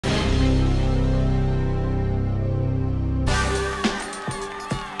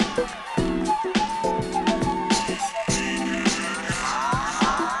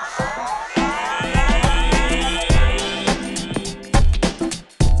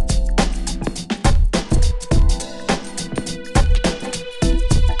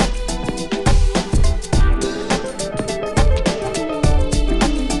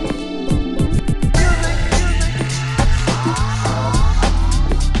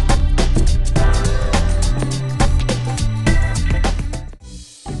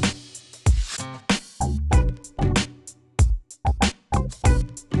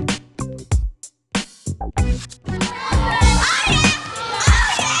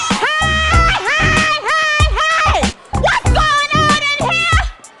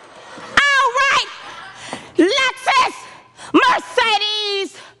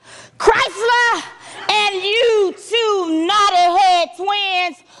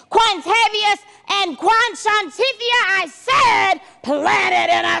Quintavious, and Quanchontifia, I said, planted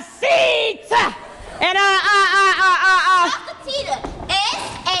in a seat. And Dr. Tita,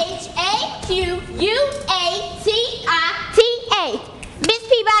 S-H-A-Q-U-A-T-I-T-A. Miss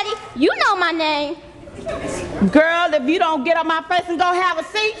Peabody, you know my name. girl, if you don't get on my face and go have a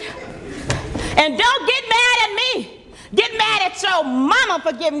seat, and don't get mad at me. Get mad at your mama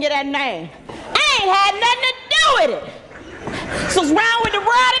for giving you that name. I ain't had nothing to do with it. So what's wrong with the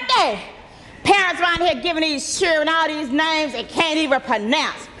world today? Parents around here giving these children all these names they can't even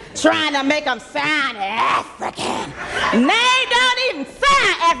pronounce, trying to make them sound African. They don't even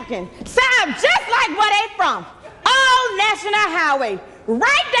sound African. Sound just like where they from. Old National Highway,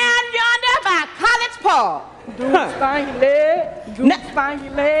 right down yonder by College Park. Do the stanky leg, do the stanky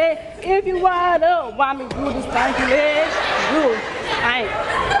leg. If you wide up, why me do the stanky leg? Do it, stank,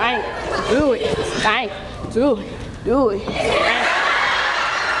 do it, stank, do it, stank.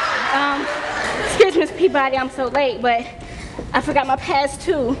 Excuse me, Miss Peabody, I'm so late, but I forgot my pass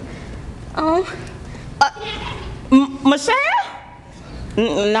too. Michelle?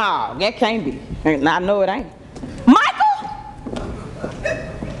 No, that can't be. I know it ain't. Michael?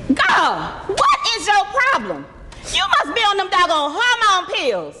 God, what is your problem? You must be on them doggone hormone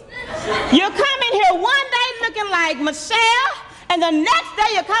pills. You're coming here one day looking like Michelle, and the next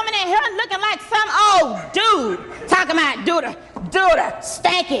day you're coming in here looking like some old dude. Talking about do the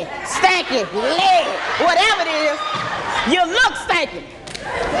stanky leg, whatever it is. You look stanky.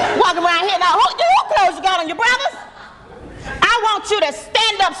 Walking around here now, who clothes you got on your brothers? I want you to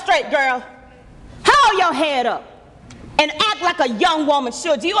stand up straight, girl. Hold your head up and act like a young woman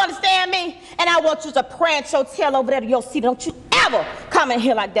should. Do you understand me? And I want you to prance your tail over there to your seat. Don't you ever come in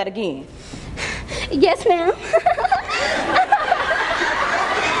here like that again. Yes, ma'am.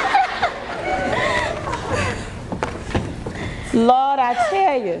 Lord, I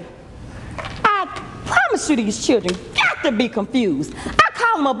tell you, I promise you these children got to be confused. I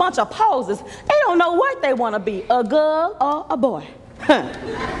call them a bunch of posers. They don't know what they want to be, a girl or a boy.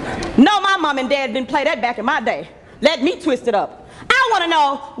 No, my mom and dad didn't play that back in my day. Let me twist it up. I want to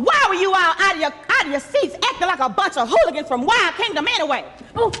know, why were you all out of your seats acting like a bunch of hooligans from Wild Kingdom anyway?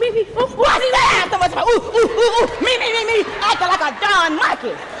 Oh, me. What's that? So much me, acting like a Don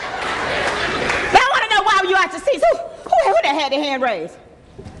Monkey. I want to know, why were you out your seats? Who that had their hand raised?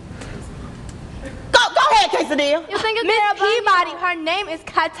 Go ahead, Quesadilla. You think it's Miss Peabody? Her name is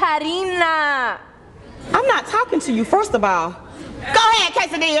Katarina. I'm not talking to you, first of all. Go ahead,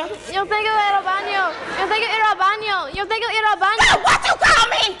 Quesadilla. Yo tengo que ir al baño. Yo tengo que ir al baño. Yo tengo que ir al baño. What you call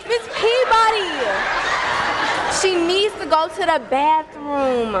me? Miss Peabody. She needs to go to the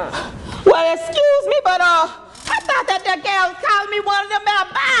bathroom. Well, excuse me, but I thought that girl was calling me one of them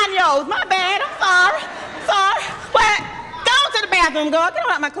baños. My bad. I'm sorry. Well, go to the bathroom, girl. Get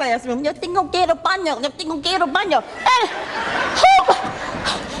out of my classroom. You think I'm get a baño? Hey,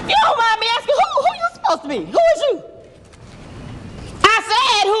 you don't mind me asking who you supposed to be? Who is you? I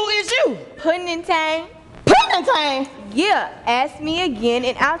said, who is you? Pudding Tang. Pudding Tang? Yeah, ask me again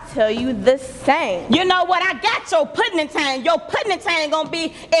and I'll tell you the same. You know what? I got your Pudding Tang. Your Pudding Tang gonna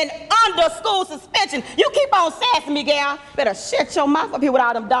be in under school suspension. You keep on sassing me, gal. Better shut your mouth up here with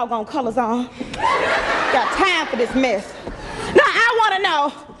all them doggone colors on. Got time for this mess. Now, I want to know,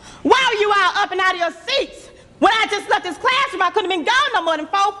 why were you all up and out of your seats? When I just left this classroom, I couldn't have been gone no more than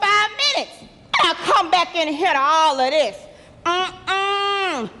 4 or 5 minutes. And I'll come back in here to all of this.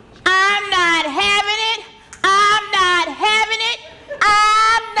 I'm not having it. I'm not having it.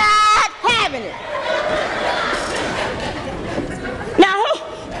 I'm not having it. Now, I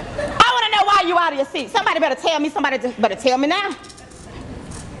want to know why you out of your seat. Somebody better tell me. Somebody better tell me now.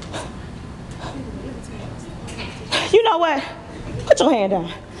 You know what? Put your hand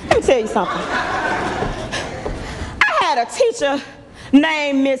down. Let me tell you something. I had a teacher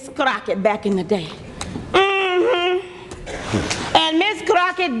named Miss Crockett back in the day. And Miss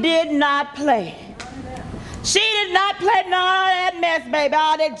Crockett did not play. She did not play none of that mess, baby,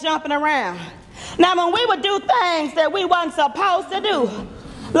 all that jumping around. Now, when we would do things that we wasn't supposed to do,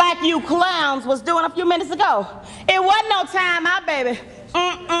 like you clowns was doing a few minutes ago, it wasn't no time out, baby.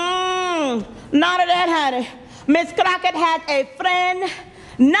 None of that, honey. Miss Crockett had a friend,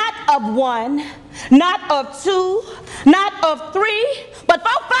 not of 1, not of 2, not of 3, but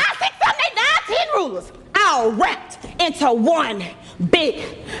 4, 5, 6, 7, 8, 9, 10 rulers, all wrapped into one big,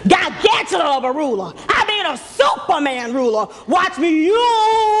 gargantuan of a ruler. I mean a Superman ruler. Watch me, you!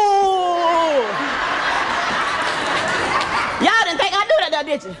 Y'all didn't think I knew that,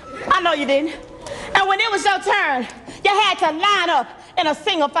 did you? I know you didn't. And when it was your turn, you had to line up in a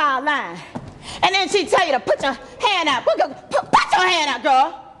single file line. And then she'd tell you to put your hand out. Put your hand out,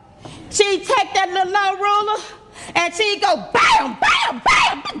 girl. She'd take that little long ruler and she'd go bam, bam,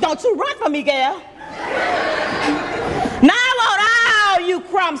 bam. Don't you run from me, girl. Now I want all you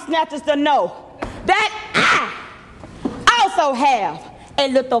crumb snatchers to know that I also have a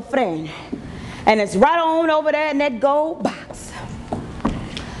little friend. And it's right on over there in that gold box.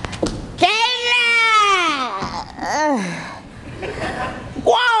 Kayla!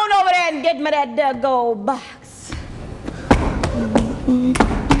 Go on over there and get me that there gold box.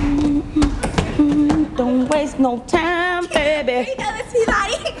 Don't waste no time, baby. Here you go, Miss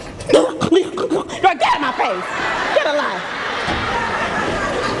Peabody. Girl, get out of my face. Get alive.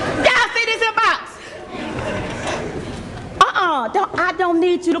 Y'all see this in box? I don't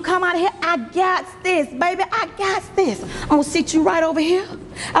need you to come out of here. I got this, baby. I got this. I'm gonna sit you right over here.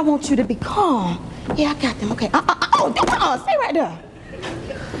 I want you to be calm. Yeah, I got them. Okay. Stay right there.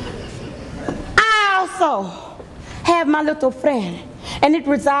 I also have my little friend, and it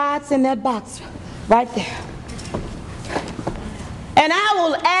resides in that box right there. And I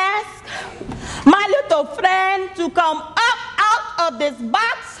will ask my little friend to come up out of this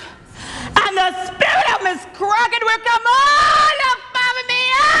box, and the spirit of Miss Crockett will come on up over me.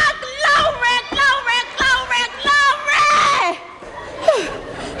 Oh, glory, glory, glory, glory.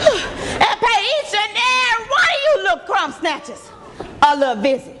 And pay each and every one of you little crumb snatchers a little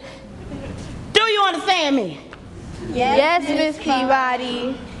visit. Do you understand me? Yes, Miss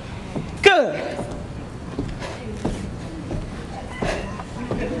Peabody. Good.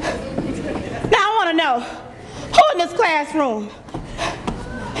 Now I want to know, who in this classroom?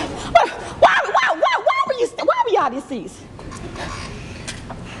 Why were y'all deceased?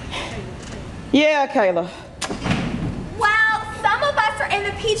 Yeah, Kayla. Well, some of us are in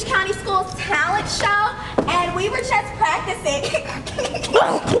the Peach County Schools talent show, and we were just practicing.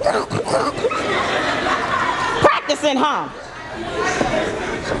 Practicing, huh?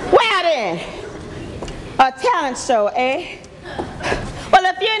 Well then, a talent show, eh? Well,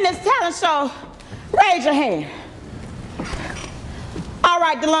 if you're in this talent show, raise your hand. All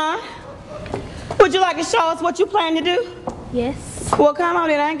right, Delon. Would you like to show us what you plan to do? Yes. Well, come on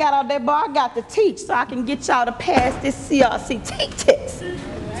in. I ain't got all that bar. I got to teach so I can get y'all to pass this CRC test.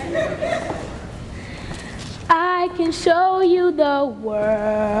 I can show you the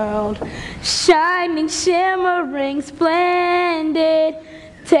world, shining, shimmering, splendid.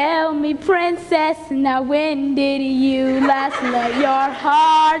 Tell me, princess, now when did you last let your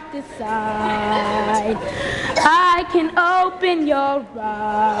heart decide? I can open your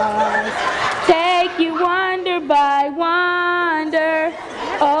eyes, take you wonder by wonder,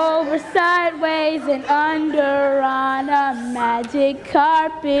 over, sideways, and under on a magic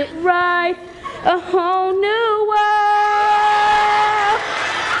carpet ride. A whole new world,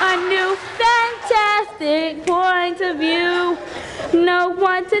 a new fantastic point of view. No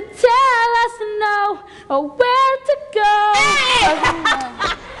one to tell us no or where to go.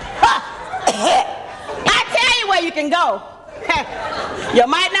 I tell you where you can go. You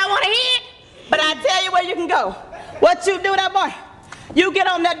might not want to hear it, but I tell you where you can go. What you do, that boy? You get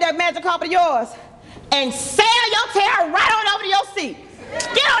on that magic carpet of yours and sail your tail right on over to your seat.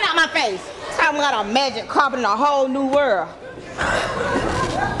 Get on out my face. Talking about a magic carpet in a whole new world.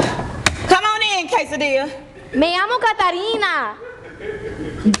 Come on in, Quesadilla. Me llamo Catarina.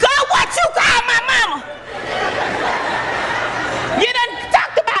 Go what you call my mama. You done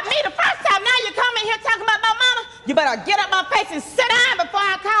talked about me the first time. Now you come in here talking about my mama. You better get up my face and sit down before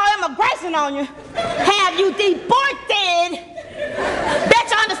I call immigration on you. Have you deported? Bet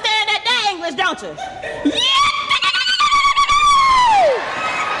you understand that dang English, don't you? Yeah!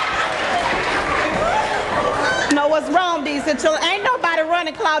 Know what's wrong, decent children? Ain't nobody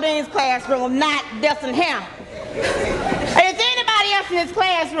running Claudine's classroom, not Destin him. Is anybody else in this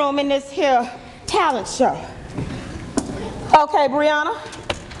classroom in this here talent show? Okay, Brianna.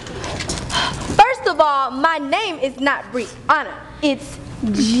 First of all, my name is not Brianna. It's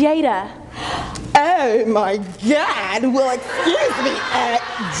Jada. Oh my God. Well, excuse me,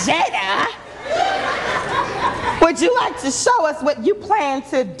 Jada. Would you like to show us what you plan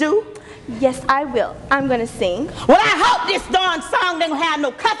to do? Yes, I will. I'm gonna sing. Well, I hope this darn song don't have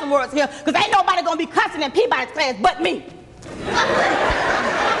no cussing words here, because ain't nobody gonna be cussing in Peabody's class but me.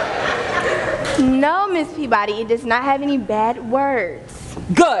 No, Miss Peabody, it does not have any bad words.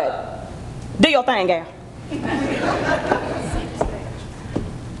 Good. Do your thing, gal.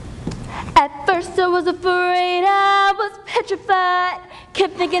 At first I was afraid, I was petrified.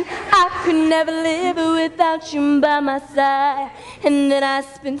 Kept thinking I could never live without you by my side. And then I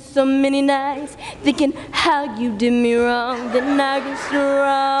spent so many nights thinking how you did me wrong. Then I grew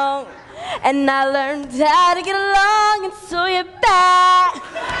strong, and I learned how to get along, and so you're back.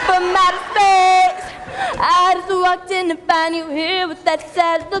 But my walked in to find you here with that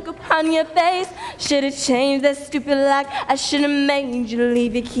sad look upon your face. Should've changed that stupid lock. I should've made you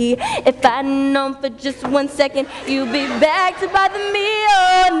leave your key. If I'd known for just 1 second you'd be back to bother me.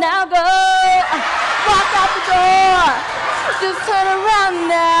 Oh, now go. Walk out the door. Just turn around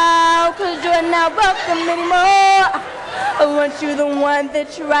now, 'cause you're not welcome anymore. Weren't you the one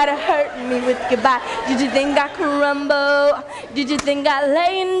that tried to hurt me with goodbye? Did you think I could rumble? Did you think I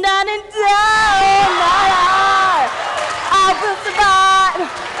laying down and down? I will survive.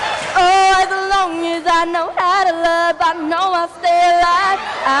 Oh, as long as I know how to love, I know I'll stay alive.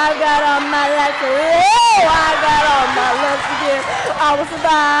 I've got all my life to live. I got all my love to give. I will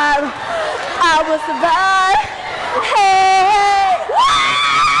survive. I will survive. Hey.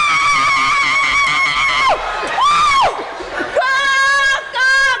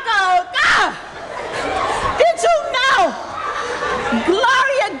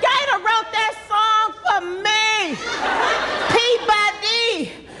 Gloria Gaynor wrote that song for me. Peabody,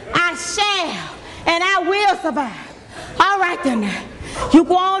 I shall and I will survive. All right then now. You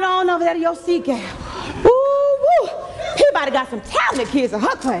go on over there to your seat, gal. Woo. Peabody got some talented kids in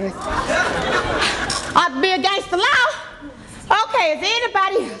her class. Ought to be against the law. Okay, is there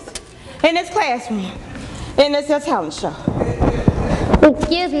anybody else in this classroom in this here talent show?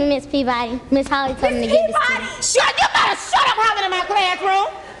 Excuse me, Miss Peabody. Miss Holly told me to give this to you. You better shut up hollering in my classroom.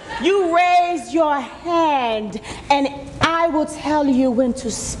 You raise your hand and I will tell you when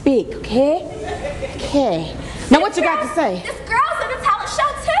to speak, okay? Okay. Now what you got to say? This girl's in the talent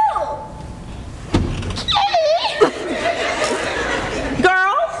show too.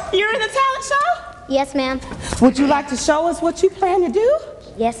 Girl, you're in the talent show? Yes, ma'am. Would you like to show us what you plan to do?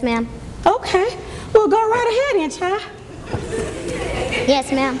 Yes, ma'am. Okay. Well, go right ahead then, child.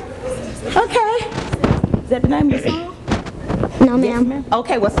 Yes, ma'am. Okay. Is that the name of your song? No, ma'am. Yes,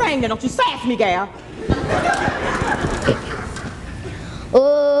 okay, well, sing then. Don't you sass me, gal.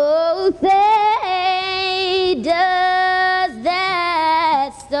 Oh, say, does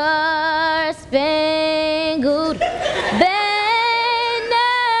that star-spangled banner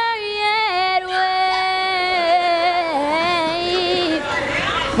yet wave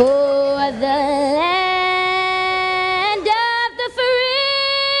for the land of the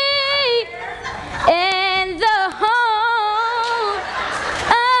free and the home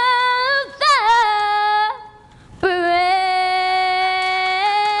of the brave?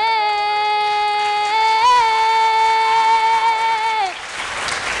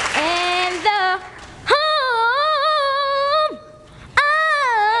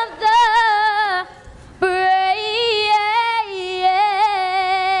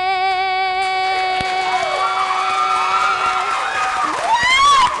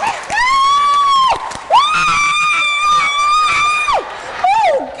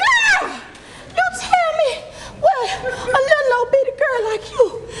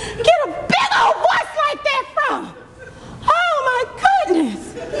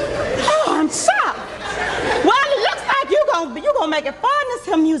 Make it far in this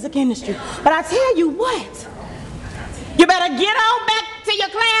here music industry. But I tell you what, you better get on back to your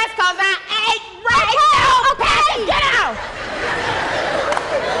class because I ain't right now. Okay, get out.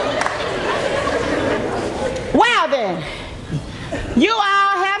 Well then, you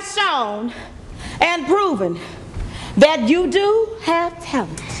all have shown and proven that you do have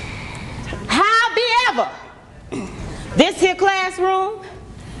talent. However, this here classroom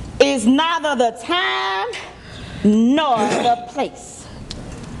is neither the time nor the place.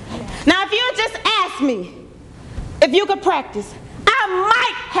 Now, if you just asked me if you could practice, I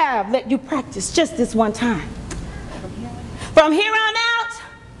might have let you practice just this one time. From here on out,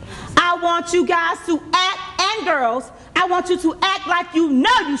 I want you guys to act, and girls, I want you to act like you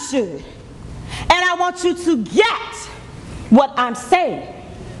know you should. And I want you to get what I'm saying.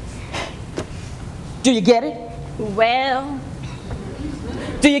 Do you get it? Well.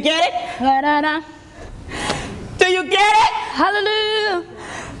 Do you get it? Da-da-da. Do you get it? Hallelujah.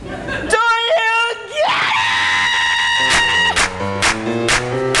 Do you get it?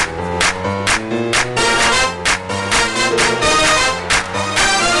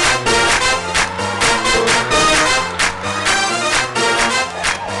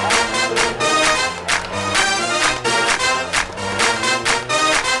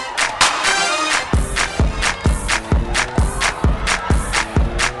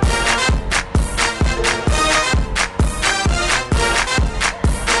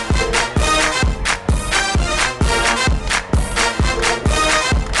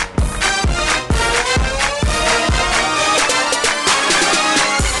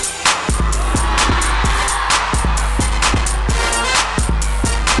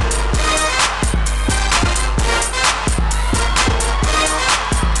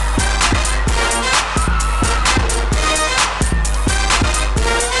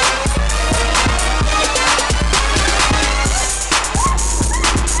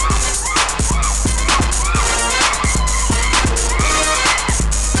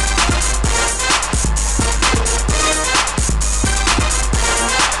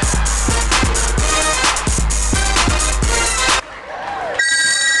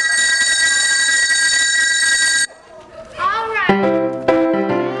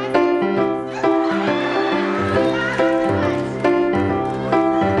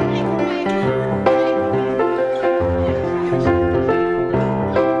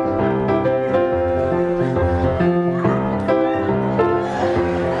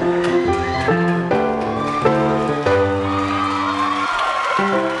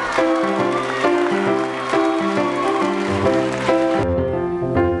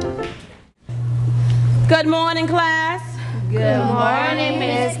 Good morning, class. Good morning,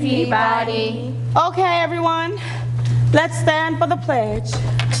 Miss Peabody. Okay, everyone. Let's stand for the pledge.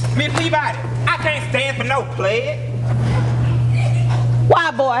 Miss Peabody, I can't stand for no pledge.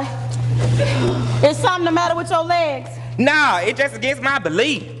 Why, boy? Is something the matter with your legs? Nah, it's just against my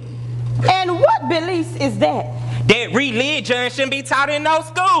belief. And what beliefs is that? That religion shouldn't be taught in no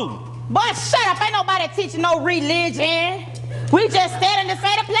school. Boy, shut up. Ain't nobody teaching no religion. We just standing to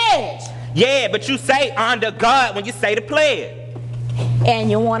say the pledge. Yeah, but you say under God when you say the pledge.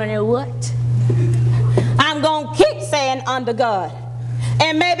 And you want to know what? I'm going to keep saying under God.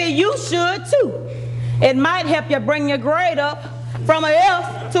 And maybe you should too. It might help you bring your grade up from an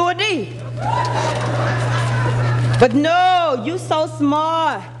F to a D. But no, you so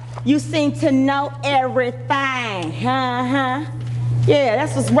smart. You seem to know everything. Yeah,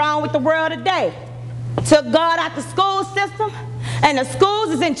 that's what's wrong with the world today. Took God out the school system, and the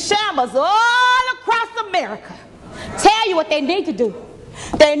schools is in shambles all across America. Tell you what they need to do.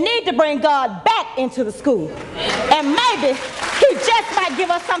 They need to bring God back into the school. And maybe he just might give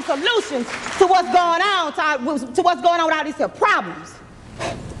us some solutions to what's going on, to what's going on with all these problems.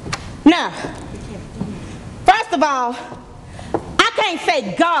 Now, first of all, I can't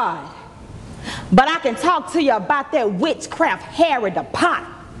say God, but I can talk to you about that witchcraft Harry the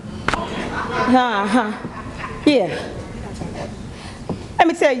Pot. Yeah. Let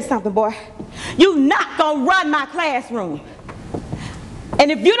me tell you something, boy. You not gonna run my classroom.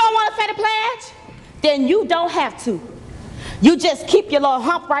 And if you don't want to say the pledge, then you don't have to. You just keep your little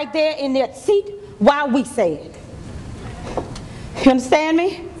hump right there in that seat while we say it. You understand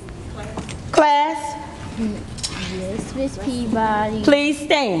me? Class? Yes, Miss Peabody. Please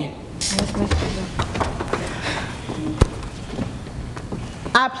stand.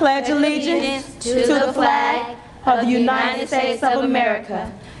 I pledge allegiance to the flag of the United States of America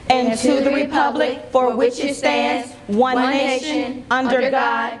and to the republic for which it stands, one nation, under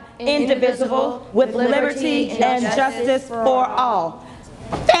God, indivisible, with liberty and justice for all.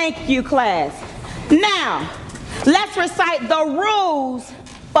 Thank you, class. Now, let's recite the rules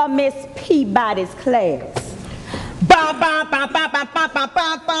for Miss Peabody's class. Bum, bum, bum, bum, bum, bum, bum,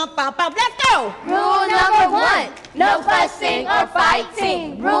 bum, bum, bum, bum. Let's go. Rule number 1, no fussing or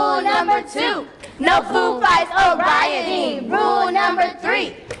fighting. Rule number 2, no food fights or rioting. Rule number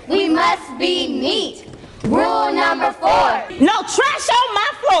 3, we must be neat. Rule number 4, No trash on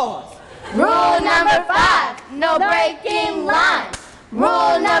my floors. rule number 5, no breaking lines.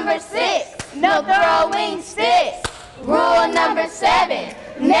 Rule number 6, no throwing sticks. Rule number 7,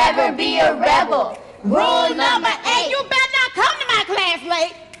 never be a rebel. Rule number 8, you better not come to my class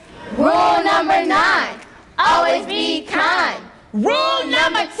late. Rule number 9, always be kind. Rule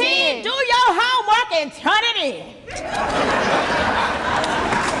number 10, do your homework and turn it in.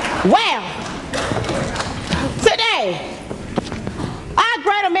 Well, today, our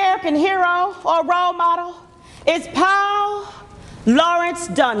great American hero or role model is Paul Laurence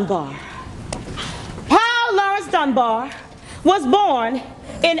Dunbar. Paul Laurence Dunbar was born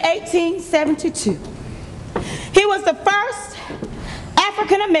in 1872. He was the first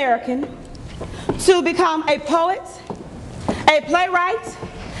African American to become a poet, a playwright,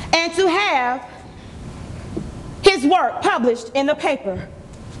 and to have his work published in the paper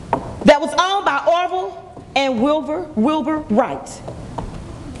that was owned by Orville and Wilbur Wright.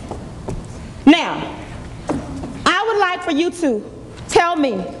 Now, I would like for you to tell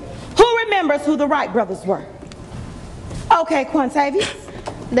me who remembers who the Wright brothers were. Okay, Quintavious.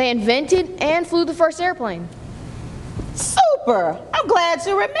 They invented and flew the first airplane. Super! I'm glad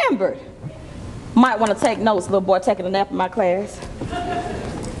you remembered. Might want to take notes, little boy taking a nap in my class.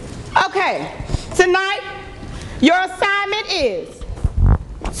 Okay, tonight your assignment is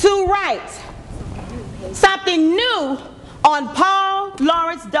to write something new on Paul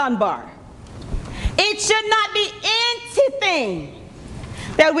Laurence Dunbar. It should not be anything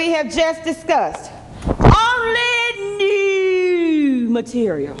that we have just discussed. Only new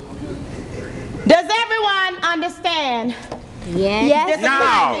material. Does everyone understand? Yes.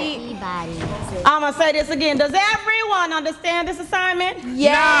 No. Peabody. I'm going to say this again. Does everyone understand this assignment?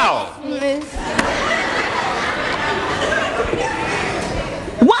 No.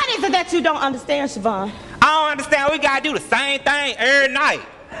 What is it that you don't understand, Siobhan? I don't understand. We gotta do the same thing every night.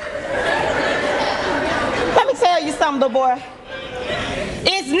 Let me tell you something, little boy.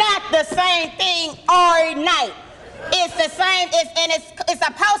 It's not the same thing every night. It's the same, it's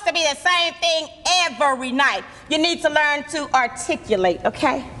supposed to be the same thing every night. You need to learn to articulate,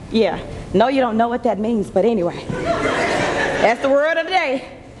 okay? Yeah. No, you don't know what that means, but anyway. That's the word of the day.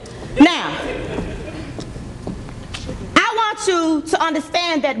 Now, I want you to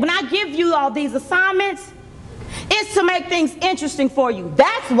understand that when I give you all these assignments, it's to make things interesting for you.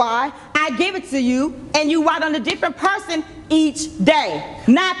 That's why I give it to you and you write on a different person each day,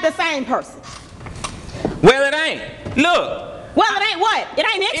 not the same person. Well, it ain't. Look. Well, it ain't what? It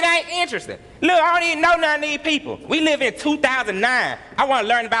ain't interesting? It ain't interesting. Look, I don't even know none of these people. We live in 2009. I want to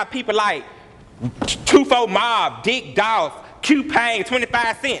learn about people like 2-4 Mob, Dick Doss, Q-Pain,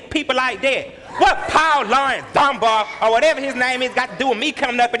 25 Cent, people like that. What Paul Lawrence Dunbar or whatever his name is got to do with me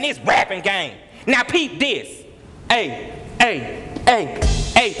coming up in this rapping game? Now peep this. Hey,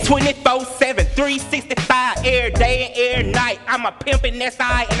 24/7, 365 every day and every night. I'm a pimp in this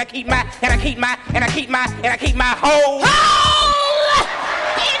side, and I keep my whole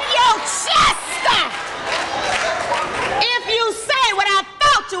in your chest. If you say what I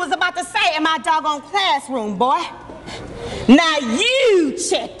thought you was about to say in my doggone classroom, boy. Now you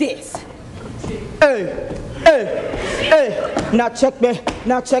check this. Hey. Now check me.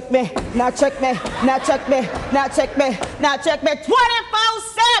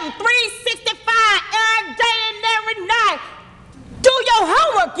 24/7, 365 every day and every night. Do your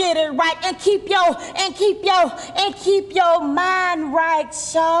homework, get it right, and keep your mind right,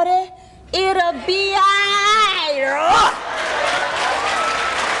 shorty. It'll be alright.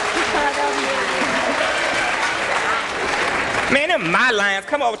 Man, them my lines.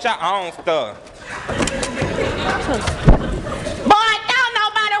 Come up with your own stuff. Boy, don't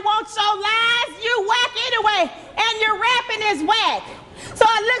nobody want your lines. You whack anyway, and your rapping is whack. So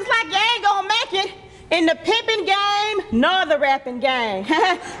it looks like you ain't gonna make it in the pimping game nor the rapping game.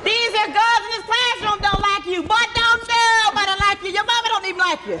 These here girls in this classroom don't like you. Boy, don't nobody like you. Your mama don't even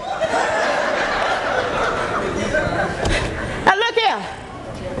like you. Now look here.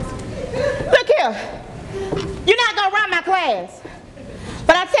 Look here. You're not gonna run my class.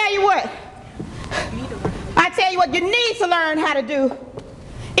 But I tell you what you need to learn how to do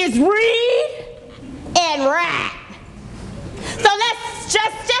is read and write. So let's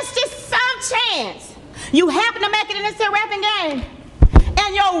just some chance you happen to make it in this here rapping game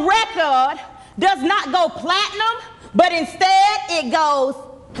and your record does not go platinum, but instead it goes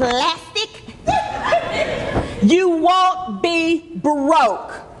plastic. You won't be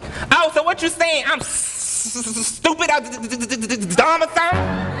broke. Oh, so what you saying? I'm stupid, dumb or something?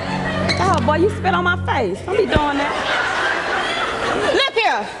 Oh, boy, you spit on my face. Don't be doing that. Look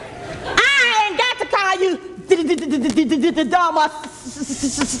here. I ain't got to call you dumb or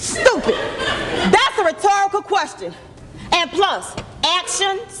stupid. That's a rhetorical question. And plus,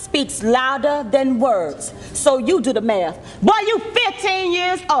 action speaks louder than words. So you do the math. Boy, you 15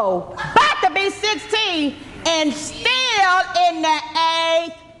 years old, about to be 16, and still in the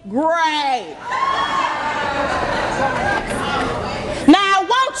 8th grade. Now, I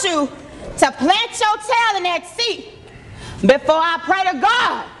want you to plant your tail in that seat before I pray to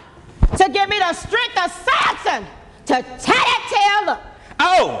God to give me the strength of Samson to tie that tail up.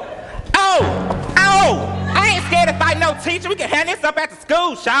 Oh! I ain't scared to fight no teacher. We can hand this up at the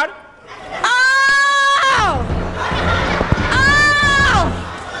school, shawty. Oh!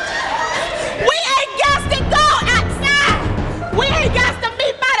 We ain't got to go outside. We ain't got to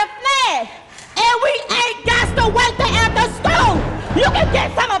meet by the flag. And we ain't got to wait till after school. You can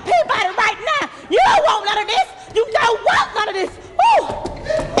get some of Peabody right now. You don't want none of this. You don't want none of this. Ooh.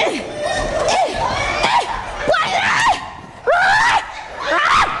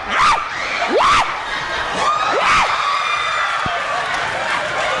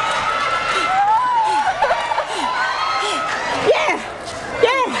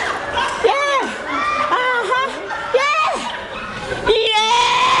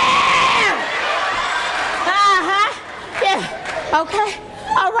 Okay,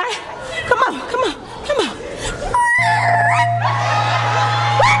 all right. Come on.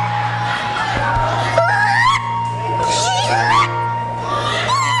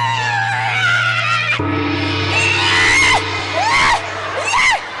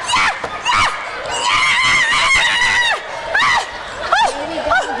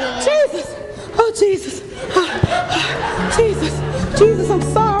 Jesus, I'm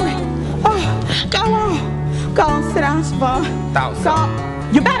sorry. Oh, go on, sit down, Siobhan. Go.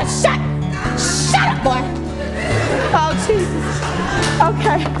 You better shut up, boy. Oh, Jesus.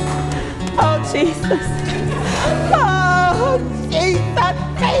 Okay. Oh, Jesus. Oh, Jesus.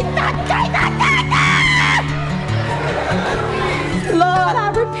 Lord, I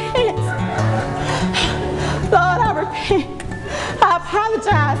repent. I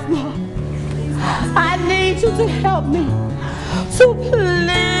apologize, Lord. I need you to help me. So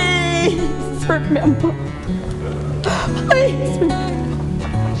please remember. Please remember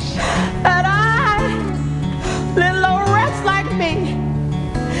that I, little old wretch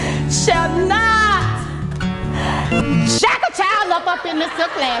shall not jack a child up in this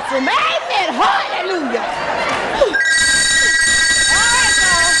classroom. Amen. Hallelujah. All right,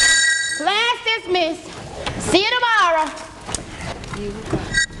 y'all. Class dismissed. See you tomorrow.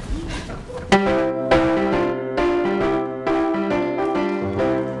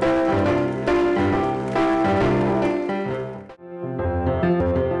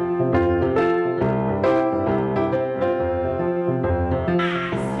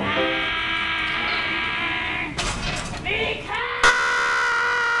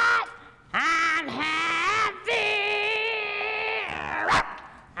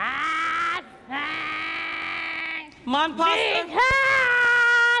 Mon Pastor.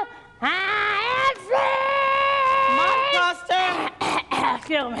 Mon Pastor.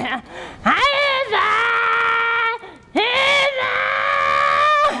 Excuse me.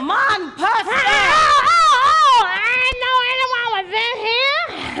 Mon Pastor. I didn't know anyone was in here.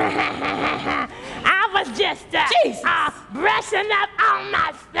 I was just brushing up on my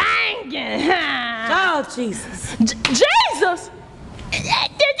thinking. Oh, Jesus. Jesus?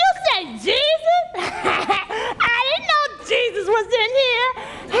 Did you say Jesus? I didn't know Jesus was in here.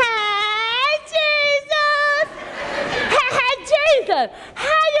 Hey, Jesus. Hey, Jesus.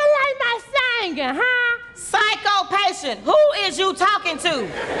 How you like my singing, huh? Psycho patient, who is you talking to?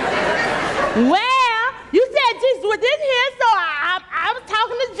 Well, you said Jesus was in here, so I was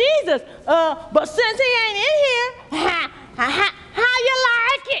talking to Jesus. But since he ain't in here, how you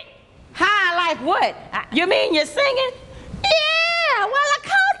like it? How I like what? You mean you're singing? Yeah, well, of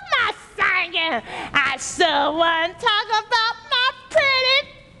course not singing. I sure wasn't talking about my pretty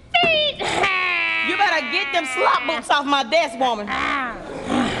feet. You better get them slop boots off my desk, woman.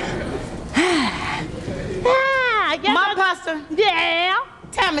 Mon Pastor. Yeah?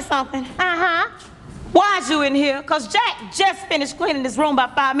 Tell me something. Uh-huh. Why is you in here? Because Jack just finished cleaning this room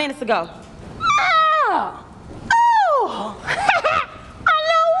about 5 minutes ago. Oh. I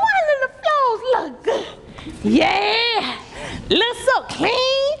know one of the floors look good. Yeah. Look so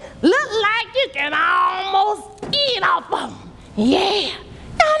clean. Look like you can almost eat off of them. Yeah. You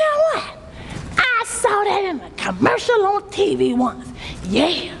know what? I saw that in a commercial on TV once.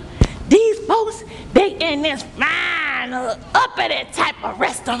 Yeah. These folks, they in this fine, uppity type of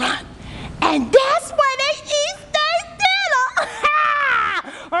restaurant. And that's where they eat their dinner.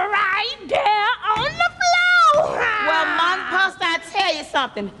 Right there on the floor. Well, Mon Pastor, I tell you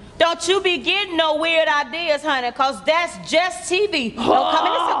something. Don't you be getting no weird ideas, honey, because that's just TV. Don't come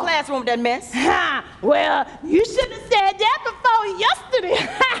into the classroom with that mess. Well, you should have said that before yesterday.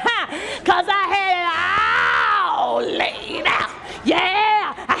 Because I had it all laid out.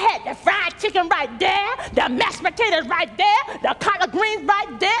 Yeah, I had the fried chicken right there, the mashed potatoes right there, the collard greens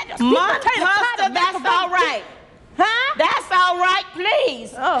right there, the sweet Mon potato Pastor, pie, that's all right. Huh? That's all right,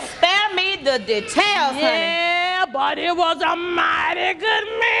 please. Oh. Spare me the details, honey. Yeah, but it was a mighty good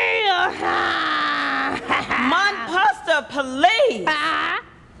meal. Mon Pastor, please.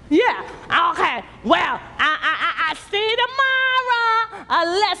 Yeah, okay. Well, I see you tomorrow.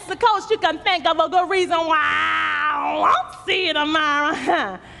 Unless, of course, you can think of a good reason why I won't see you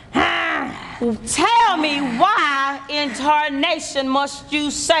tomorrow. Tell me why in tarnation must you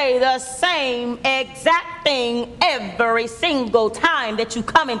say the same exact thing every single time that you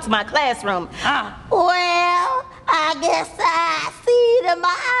come into my classroom? Well, I guess I'll see you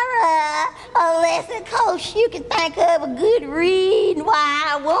tomorrow. Unless, of course, you can think of a good reason why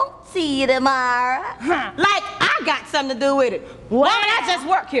I won't see you tomorrow. Like I got something to do with it. Well, Woman, I just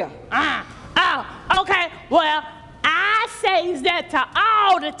work here. Okay. Well, I say that to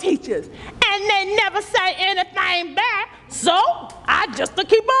all the teachers, and they never say anything back, so I just to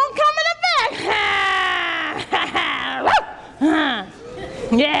keep on coming back.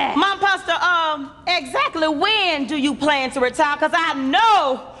 Yeah. Mon Pastor, exactly when do you plan to retire? Because I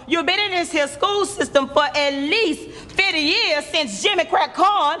know you've been in this here school system for at least 50 years since Jimmy cracked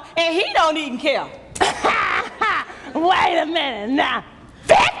corn, and he don't even care. Wait a minute now.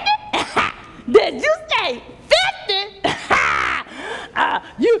 50? Did you say 50?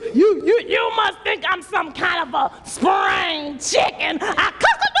 You must think I'm some kind of a spring chicken. A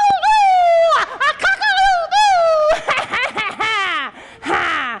cock-a-doodle! A cock-a-doodle!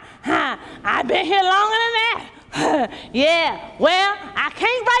 I've been here longer than that. Yeah, well, I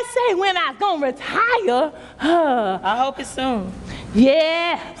can't right say when I was gonna retire. I hope it's soon.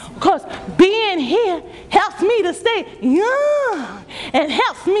 Yeah, because being here helps me to stay young and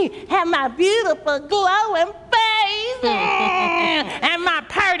helps me have my beautiful glowing face and my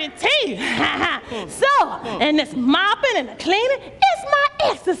pretty teeth. So, and this mopping and the cleaning, it's my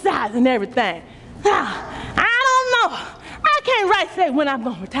exercise and everything. I don't know. I can't can't right say when I'm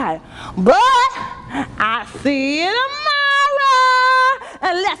gonna retire. But I see you tomorrow.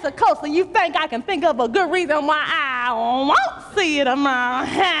 Unless, of course, you think I can think of a good reason why I won't see you tomorrow.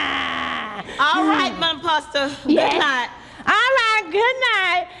 All right, Mom Pastor. Yeah. Good night. All right, good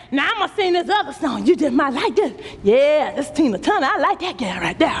night. Now I'm gonna sing this other song. You just might like this. Yeah, this Tina Turner. I like that girl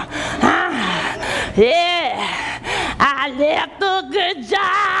right there. Yeah. I left a good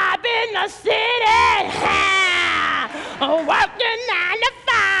job in the city. Working 9 to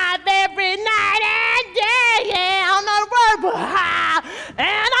 5 every night and day. Yeah, I don't know the word, but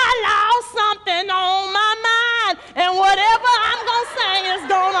and I lost something on my mind. And whatever I'm gonna sing is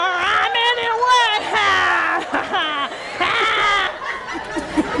gonna rhyme anyway.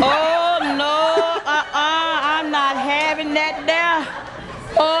 Oh, no, I'm not having that there.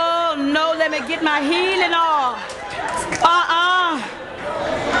 Oh, no, let me get my healing on.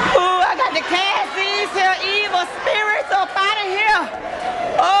 Oh, I got to cast these here evil spirits up out of here.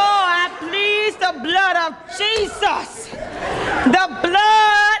 Oh, I please the blood of Jesus. The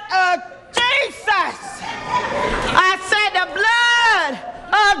blood of Jesus. I said the blood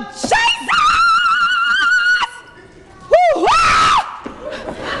of Jesus. Woo-hoo!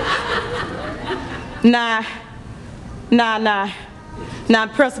 Now,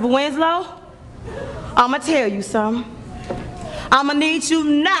 Principal Winslow, I'ma tell you something. I'ma need you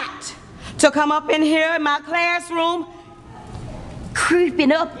not to come up in here in my classroom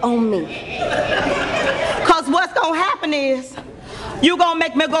creeping up on me. Cause what's gonna happen is you gonna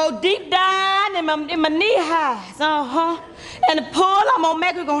make me go deep down in my knee highs, and the pull, I'm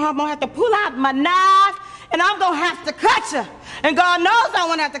gonna have to pull out my knife, and I'm gonna have to cut you. And God knows I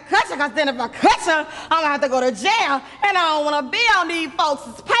won't have to cut you, because then if I cut you, I'm gonna have to go to jail, and I don't wanna be on these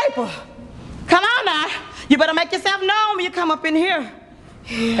folks' paper. Come on now, you better make yourself known when you come up in here.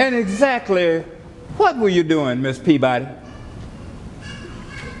 And exactly what were you doing, Miss Peabody?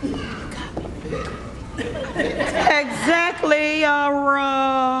 Exactly,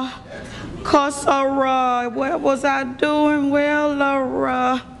 what was I doing? Well,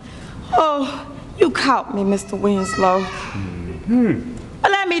 oh, you caught me, Mr. Winslow.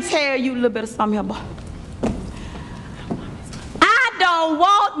 Let me tell you a little bit of something here, boy. I don't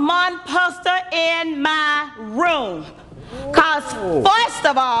want Monpuster in my room. Cause first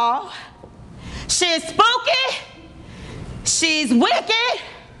of all, she's spooky, she's wicked,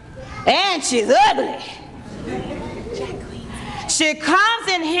 and she's ugly. She comes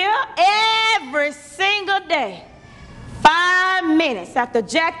in here every single day, 5 minutes after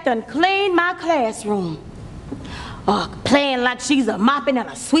Jack done cleaned my classroom. Playing like she's a mopping and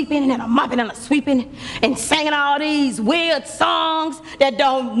a sweeping and a mopping and a sweeping, and singing all these weird songs that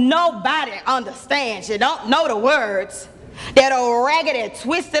don't nobody understand. She don't know the words. That old raggedy,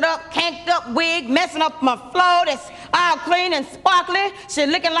 twisted up, canked up wig messing up my floor that's all clean and sparkly. She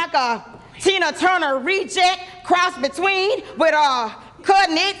looking like a Tina Turner reject cross between with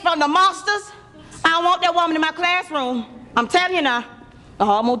Cousin It from the Monsters. I don't want that woman in my classroom. I'm telling you now.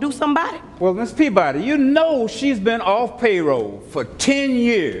 I'm gonna do somebody. Well, Miss Peabody, you know she's been off payroll for 10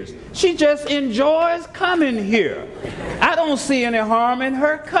 years. She just enjoys coming here. I don't see any harm in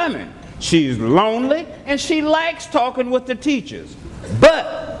her coming. She's lonely and she likes talking with the teachers.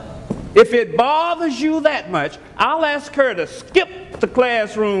 But if it bothers you that much, I'll ask her to skip the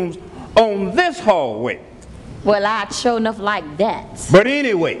classrooms on this hallway. Well, I'd sure enough like that. But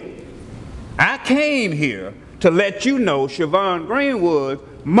anyway, I came here to let you know Siobhan Greenwood's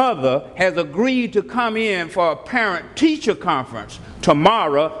mother has agreed to come in for a parent-teacher conference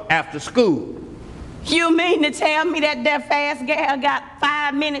tomorrow after school. You mean to tell me that fast gal got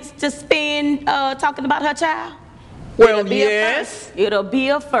 5 minutes to spend talking about her child? Well, yes. It'll be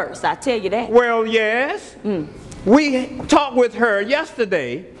a first, I tell you that. Well, yes. We talked with her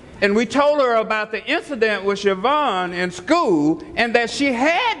yesterday, and we told her about the incident with Siobhan in school and that she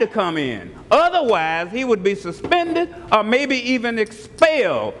had to come in. Otherwise, he would be suspended or maybe even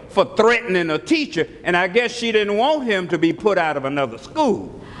expelled for threatening a teacher, and I guess she didn't want him to be put out of another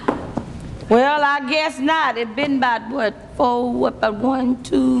school. Well, I guess not. It's been about, what, 1,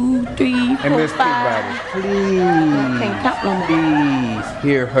 2, 3, 4, 5. And Miss Peabody, please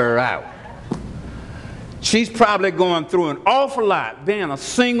hear her out. She's probably going through an awful lot, being a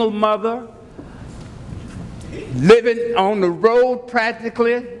single mother, living on the road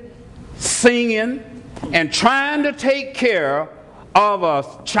practically, singing, and trying to take care of a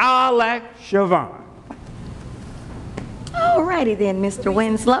child like Siobhan. All righty then, Mr.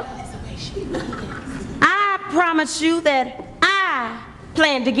 Winslow. I promise you that I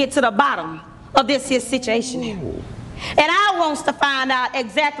plan to get to the bottom of this here situation here. And I wants to find out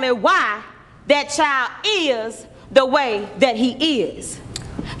exactly why that child is the way that he is.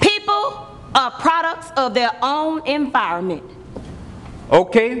 People are products of their own environment.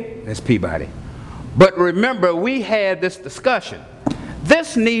 Okay, Miss Peabody. But remember, we had this discussion.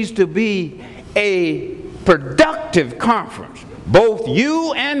 This needs to be a productive conference. Both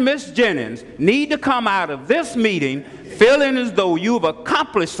you and Miss Jennings need to come out of this meeting feeling as though you've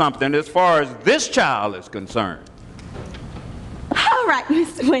accomplished something as far as this child is concerned. All right,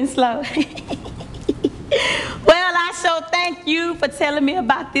 Mr. Winslow. Well, I sure thank you for telling me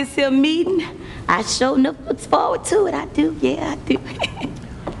about this here meeting. I sure enough looks forward to it. I do, yeah, I do.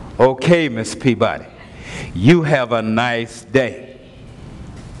 Okay, Miss Peabody. You have a nice day.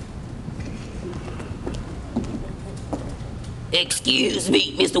 Excuse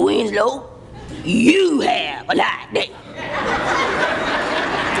me, Mr. Winslow. You have a nice day.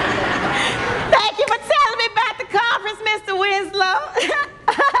 Thank you for telling me about the conference, Mr. Winslow.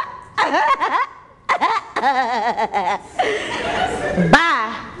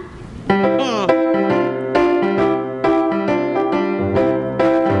 Bye.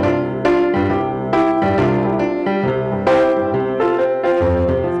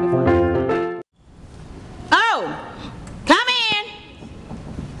 Oh, come in.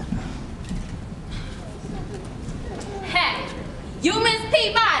 Hey, you Miss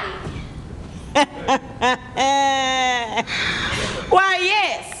Peabody. Why,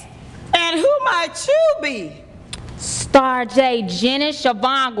 yes. And who might you be? Star J. Jennings,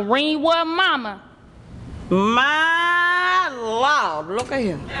 Siobhan Greenwood mama. My Lord, look at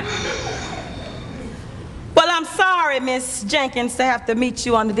him. Well, I'm sorry, Miss Jenkins, to have to meet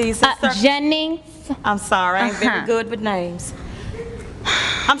you under these Jennings. I'm sorry, I ain't very good with names.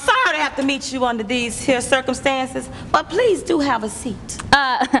 I'm sorry to have to meet you under these here circumstances, but please do have a seat.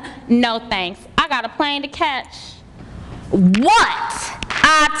 No thanks. I got a plane to catch. What?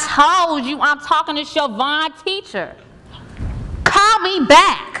 I told you I'm talking to Siobhan teacher. Call me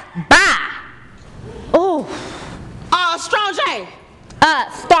back. Bye. Oh. Strong J.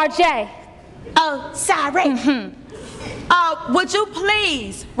 Star J. Oh, sorry. Would you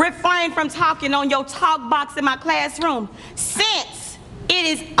please refrain from talking on your talk box in my classroom, since it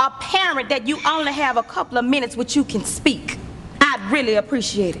is apparent that you only have a couple of minutes which you can speak? I'd really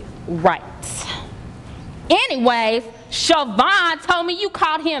appreciate it. Right. Anyways, Siobhan told me you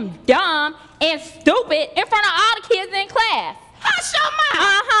called him dumb and stupid in front of all the kids in class. Hush your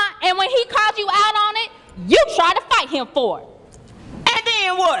mouth. And when he called you out on it, you tried to fight him for it. And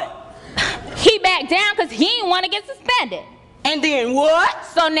then what? He backed down because he didn't want to get suspended. And then what?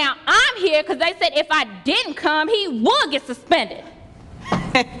 So now I'm here because they said if I didn't come, he would get suspended.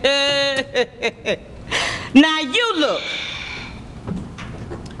 Now you look,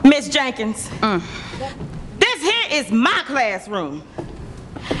 Miss Jenkins. This here is my classroom.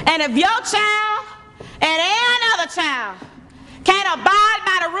 And if your child and any other child can't abide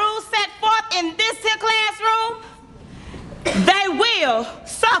by the rules set forth in this here classroom, they will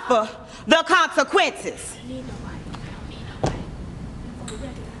suffer the consequences.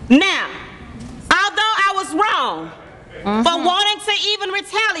 Now, although I was wrong for wanting to even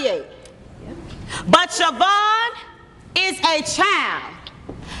retaliate, but Siobhan is a child,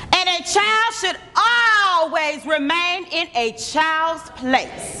 and a child should always remain in a child's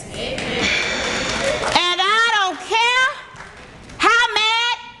place. And I don't care how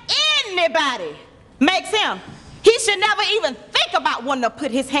mad anybody makes him. He should never even think about wanting to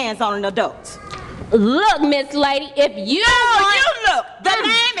put his hands on an adult. Look, Miss Lady, if you you look. The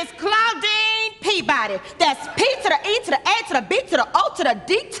name is Claudine Peabody. That's P to the E to the A to the B to the O to the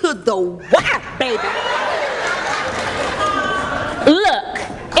D to the Y, baby. Look,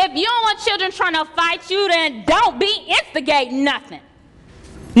 if you don't want children trying to fight you, then don't be instigating nothing.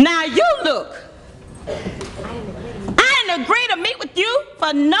 Now you look. I didn't agree to meet with you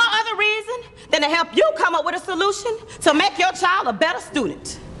for no other reason than to help you come up with a solution to make your child a better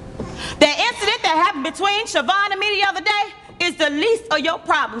student. The incident that happened between Siobhan and me the other day is the least of your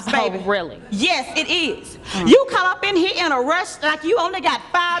problems, baby. Oh, really? Yes, it is. You come up in here in a rush like you only got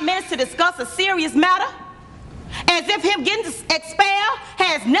 5 minutes to discuss a serious matter, as if him getting expelled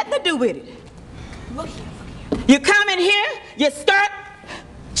has nothing to do with it. You come in here, your skirt,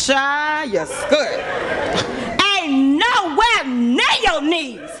 child, your skirt ain't nowhere near your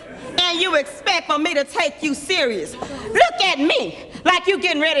knees, and you expect for me to take you serious. Look at me, like you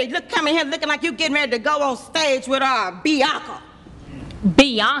getting ready, come in here looking like you getting ready to go on stage with Bianca.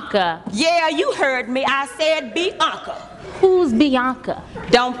 Bianca? Yeah, you heard me, I said Bianca. Who's Bianca?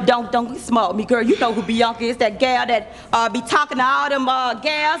 Don't be smart me, girl. You know who Bianca is, that gal that be talking to all them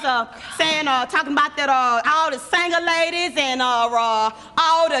gals, talking about that all the single ladies and all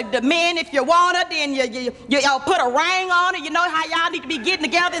the men. If you want it, then you put a ring on it. You know how y'all need to be getting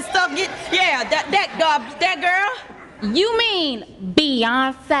together and stuff. That girl. You mean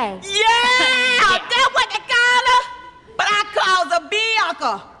Beyonce? Yeah, that's what they call her. But I call her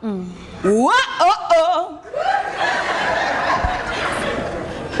Bianca. What?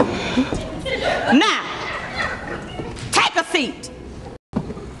 Now, take a seat.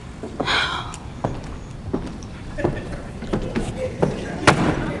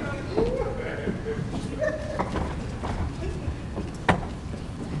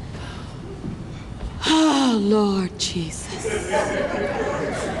 Oh, Lord Jesus.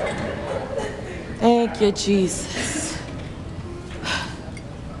 Thank you, Jesus.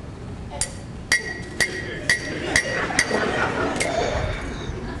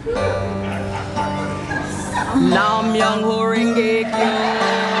 Nam Young Horinge Kyo.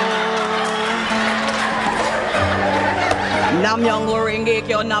 Nam Young Horinge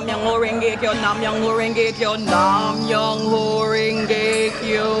Kyo, Nam Young Horinge Kyo, Nam Young Horinge Kyo, Nam Young Horinge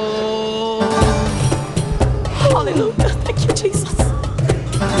Kyo. Hallelujah. Thank you, Jesus.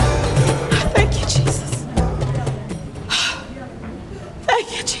 Thank you, Jesus.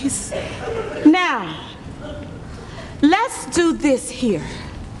 Thank you, Jesus. Now, let's do this here.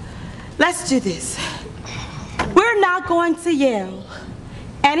 Let's do this. We're not going to yell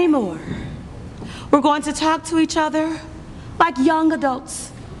anymore. We're going to talk to each other like young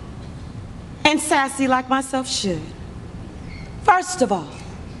adults and sassy like myself should. First of all,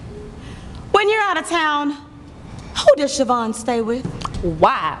 when you're out of town, who does Siobhan stay with?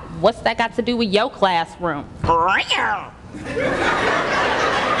 Why? What's that got to do with your classroom?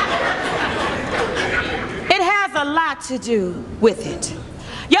 It has a lot to do with it.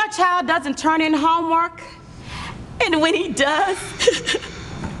 Your child doesn't turn in homework, and when he does, it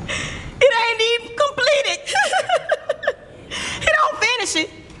ain't even completed. He don't finish it.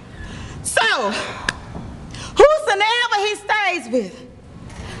 So, whosoever he stays with,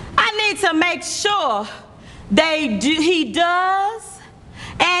 I need to make sure he does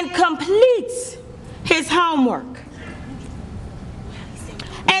and completes his homework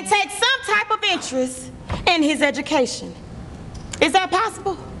and takes some type of interest in his education. Is that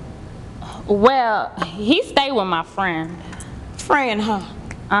possible? Well, he stayed with my friend. Friend, huh?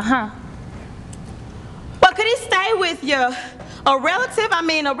 Uh-huh. Well, could he stay with a relative? I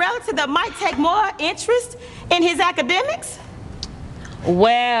mean, a relative that might take more interest in his academics?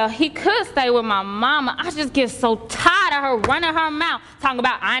 Well, he could stay with my mama. I just get so tired of her running her mouth, talking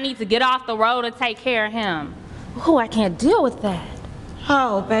about I need to get off the road and take care of him. Ooh, I can't deal with that.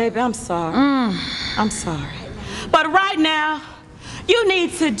 Oh, baby, I'm sorry. I'm sorry. But right now, you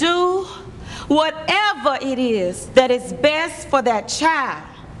need to do whatever it is that is best for that child.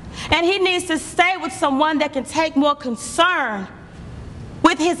 And he needs to stay with someone that can take more concern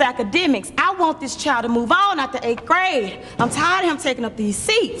with his academics. I want this child to move on after 8th grade. I'm tired of him taking up these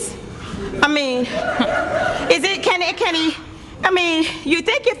seats. I mean, can he, I mean, you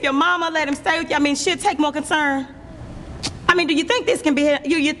think if your mama let him stay with you, I mean, she'll take more concern? I mean, do you think this can be,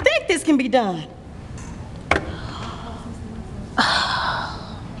 you think this can be done?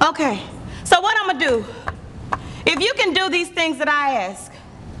 Okay, so what I'm gonna do, if you can do these things that I ask,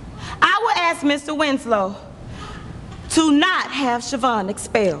 I will ask Mr. Winslow to not have Siobhan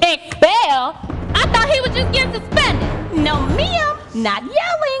expelled. Expelled? I thought he was just getting suspended. No, ma'am, not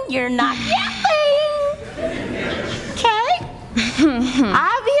yelling. You're not yelling. Okay?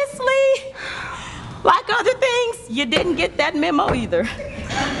 Obviously, like other things, you didn't get that memo either.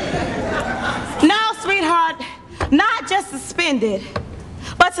 No, sweetheart, not just suspended,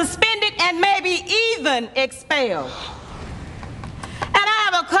 but suspended and maybe even expelled. And I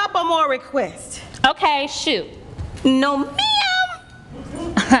have a couple more requests. Okay, shoot. No,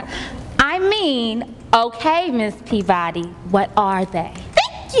 ma'am. I mean, okay, Miss Peabody, what are they?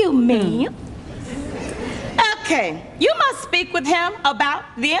 Thank you, ma'am. Okay, you must speak with him about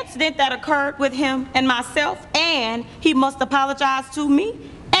the incident that occurred with him and myself, and he must apologize to me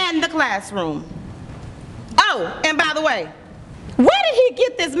and the classroom. Oh, and by the way, where did he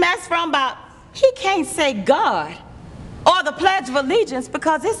get this mess from about he can't say God or the Pledge of Allegiance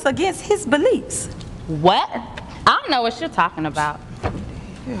because it's against his beliefs? What? I don't know what you're talking about.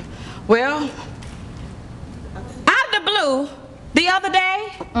 Well, out of the blue, the other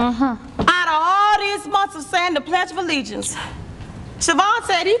day, out of all these months of saying the Pledge of Allegiance, Siobhan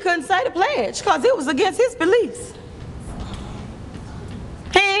said he couldn't say the pledge because it was against his beliefs.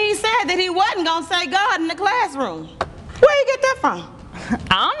 He said that he wasn't going to say God in the classroom. you get that from?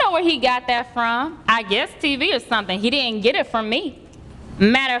 I don't know where he got that from. I guess TV or something. He didn't get it from me.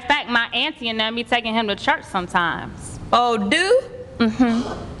 Matter of fact, my auntie and them be taking him to church sometimes. Oh, do?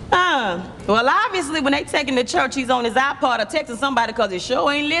 Mm-hmm. Well, obviously, when they take him to church, he's on his iPod or texting somebody because he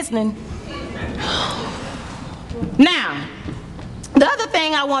sure ain't listening. Now, the other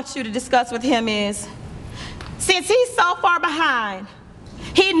thing I want you to discuss with him is, since he's so far behind,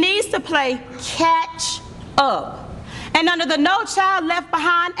 he needs to play catch up. And under the No Child Left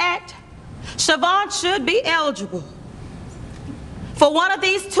Behind Act, Siobhan should be eligible for one of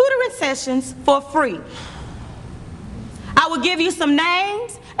these tutoring sessions for free. I will give you some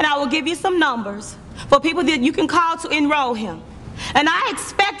names and I will give you some numbers for people that you can call to enroll him. And I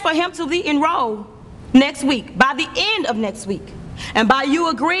expect for him to be enrolled next week, by the end of next week. And by you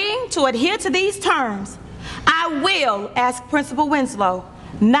agreeing to adhere to these terms, I will ask Principal Winslow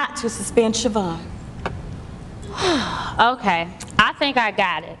not to suspend Siobhan. Okay, I think I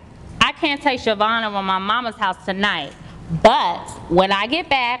got it. I can't take Siobhan over my mama's house tonight, but when I get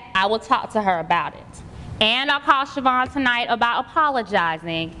back, I will talk to her about it. And I'll call Siobhan tonight about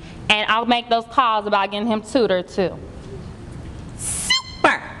apologizing, and I'll make those calls about getting him tutored too.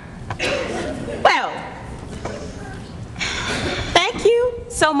 Super! Well, thank you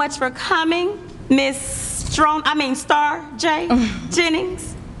so much for coming, Miss Star J.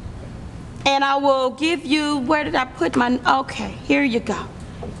 Jennings. And I will give you, where did I put my, okay, here you go.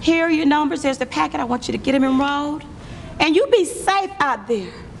 Here are your numbers, there's the packet. I want you to get them enrolled. And you be safe out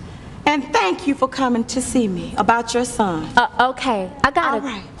there. And thank you for coming to see me about your son. Okay, I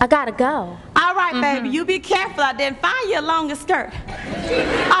gotta go. All right, baby, you be careful out there and find your longest skirt.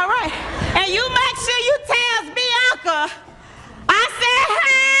 All right, and you make sure you tell Bianca I said,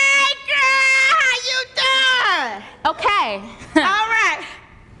 hey, girl, how you doing? Okay. All right.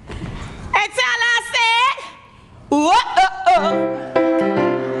 And tell her I said, what?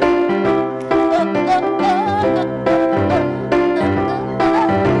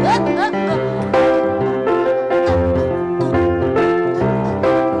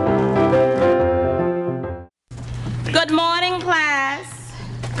 Good morning, class.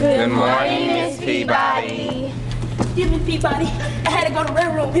 Good morning, Miss Peabody. Excuse me, Peabody. I had to go to the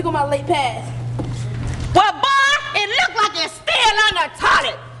red room, pick up my late pass. Well, boy, it looked like you're still on the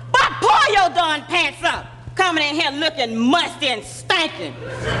toilet. But pull your darn pants up. Coming in here looking musty and stinking.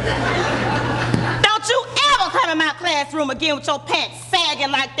 Don't you ever come in my classroom again with your pants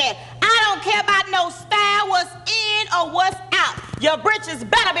sagging like that. I don't care about no style, what's in or what's out. Your britches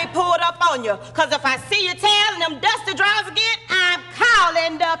better be pulled up on you, because if I see your tail and them dusty drawers again, I'm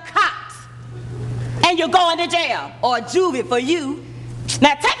calling the cops. And you're going to jail, or juvie for you.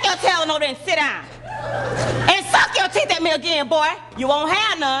 Now take your tail over there and sit down. And suck your teeth at me again, boy. You won't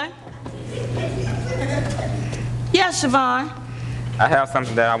have none. Yes, Siobhan. I have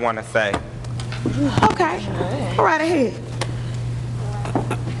something that I want to say. Okay, go right ahead.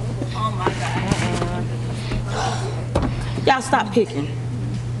 Oh my God. Y'all stop picking.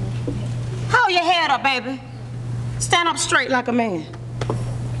 Hold your head up, baby. Stand up straight like a man.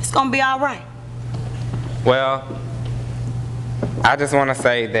 It's gonna be all right. Well, I just want to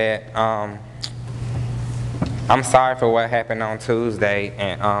say that I'm sorry for what happened on Tuesday,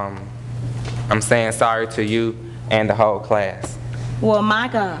 and I'm saying sorry to you and the whole class. Well, my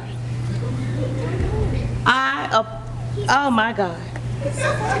God. Oh my God.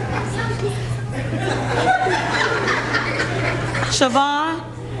 Siobhan,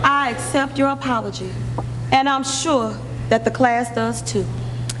 I accept your apology. And I'm sure that the class does too.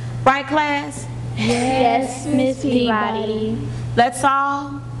 Right, class? Yes, Miss Peabody. Let's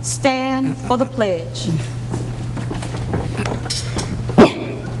all stand for the pledge.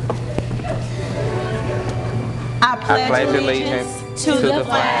 I pledge allegiance to the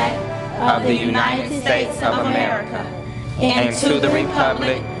flag of the United States of America and to the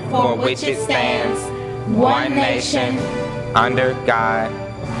republic for which it stands, one nation, under God,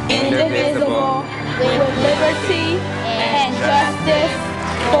 indivisible, With liberty and justice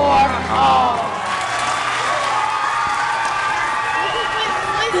for all.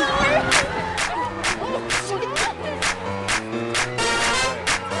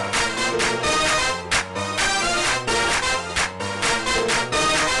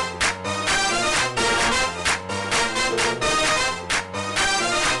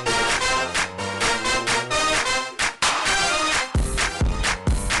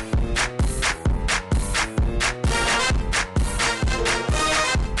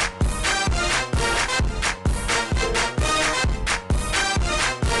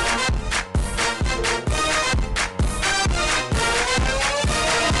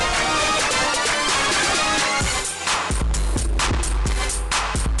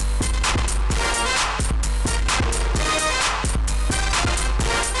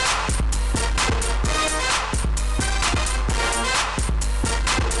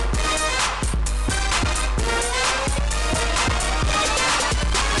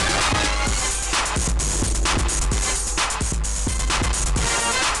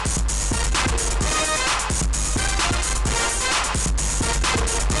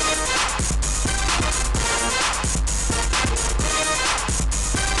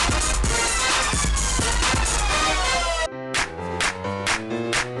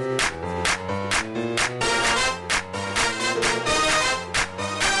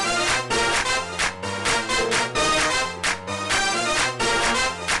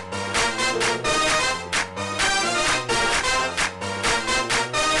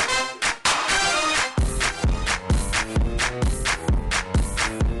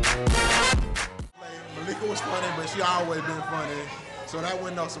 So that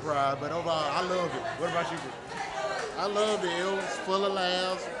wasn't no surprise, but overall, I loved it. What about you? I loved it. It was full of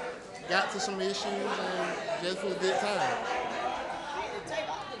laughs, got to some issues, and just was a good time.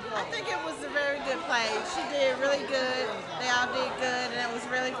 I think it was a very good play. She did really good. They all did good, and it was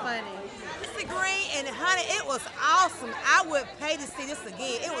really funny. Mr. Green, and honey, it was awesome. I would pay to see this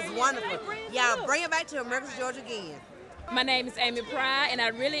again. It was wonderful. Y'all bring it back to America's Georgia again. My name is Amy Pryor, and I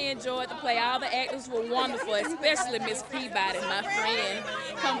really enjoyed the play. All the actors were wonderful, especially Miss Peabody, my friend.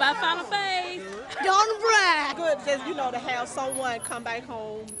 Come by Final Phase. Donna Bride. Good, just, to have someone come back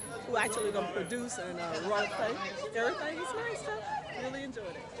home who actually going to produce and run play. Everything is nice stuff. Really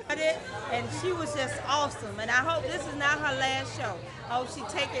enjoyed it. And she was just awesome. And I hope this is not her last show. I hope she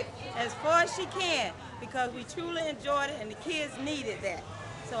take it as far as she can, because we truly enjoyed it and the kids needed that.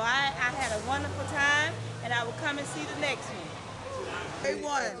 So I had a wonderful time, and I will come and see the next one.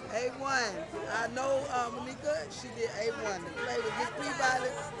 A1. I know Monica, she did A1. The play with Miss Peabody,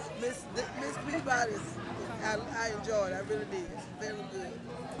 Miss Peabody, I enjoyed it. I really did. Very good.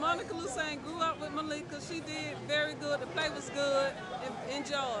 Monica Lucerne grew up with Malika. She did very good. The play was good.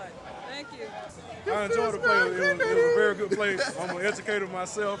 Enjoyed. Thank you. I enjoyed the play. It was a very good play. I'm an educator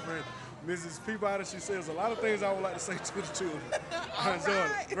myself, and Mrs. Peabody, she says a lot of things I would like to say to the children. I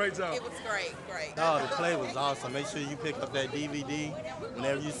enjoyed it. Great job. It was great. No, the play was awesome. Make sure you pick up that DVD.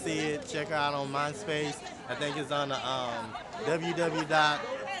 Whenever you see it, check her out on MySpace. I think it's on the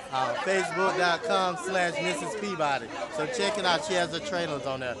www.facebook.com/Mrs. Peabody. So check it out. She has the trailers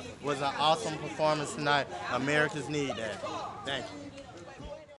on there. It was an awesome performance tonight. Americans need that. Thank you.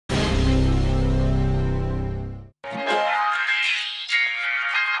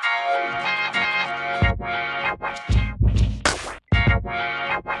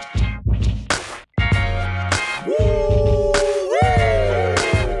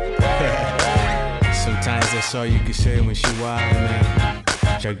 Sometimes that's all you can say when she wild, man.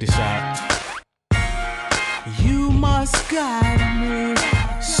 Check this out. You must guide me,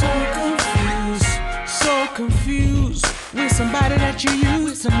 so confused with somebody that you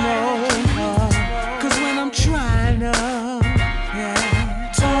used to know. Cause when I'm trying to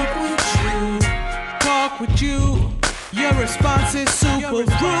talk with you, your response is super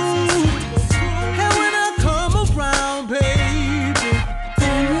rude. And when I come around, baby,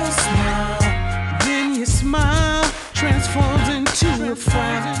 then your smile transforms into a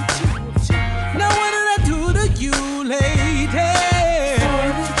frown. Now what did I do to you, lady?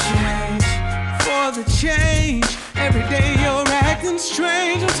 For the change, every day you're acting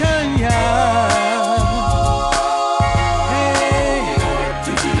strange, I'm telling ya.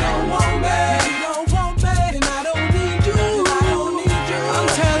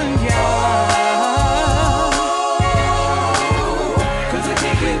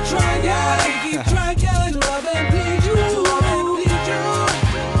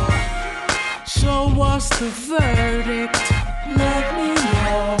 The verdict,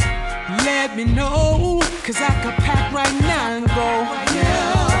 let me know, cause I could pack right now and go,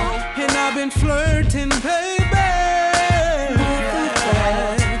 and I've been flirting, baby,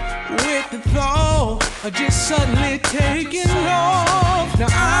 with the thought of just suddenly taking off. Now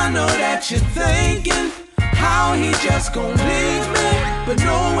I know that you're thinking how he just gon' leave me, but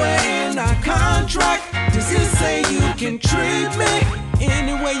nowhere in our contract does it say you can treat me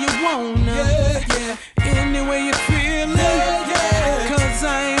any way you wanna, any way you feel it, cause I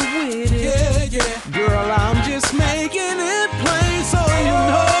ain't with it, girl, I'm just making it plain so you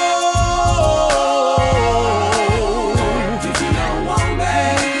know. If you don't want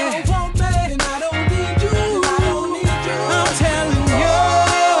me, then I don't need you, I'm telling you,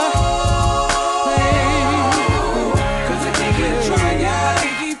 cause I can't keep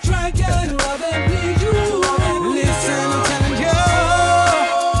trying to love and please you. Listen, I'm telling you.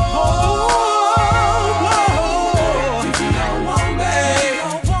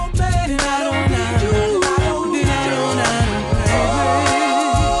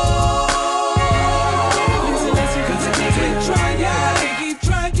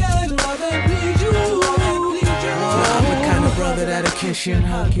 Kiss you and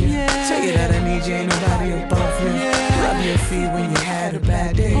hug you. Tell you that I need you, ain't nobody above you. Rub your feet when you had a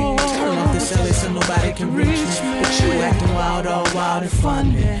bad day. Turn off the celly so nobody can reach me. But you acting wild, all wild and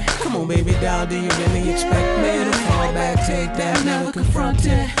funny. Come on, baby doll, do you really expect me to fall back, take that, never confront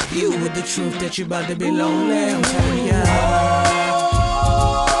it? You with the truth that you about to be lonely, I'm telling ya.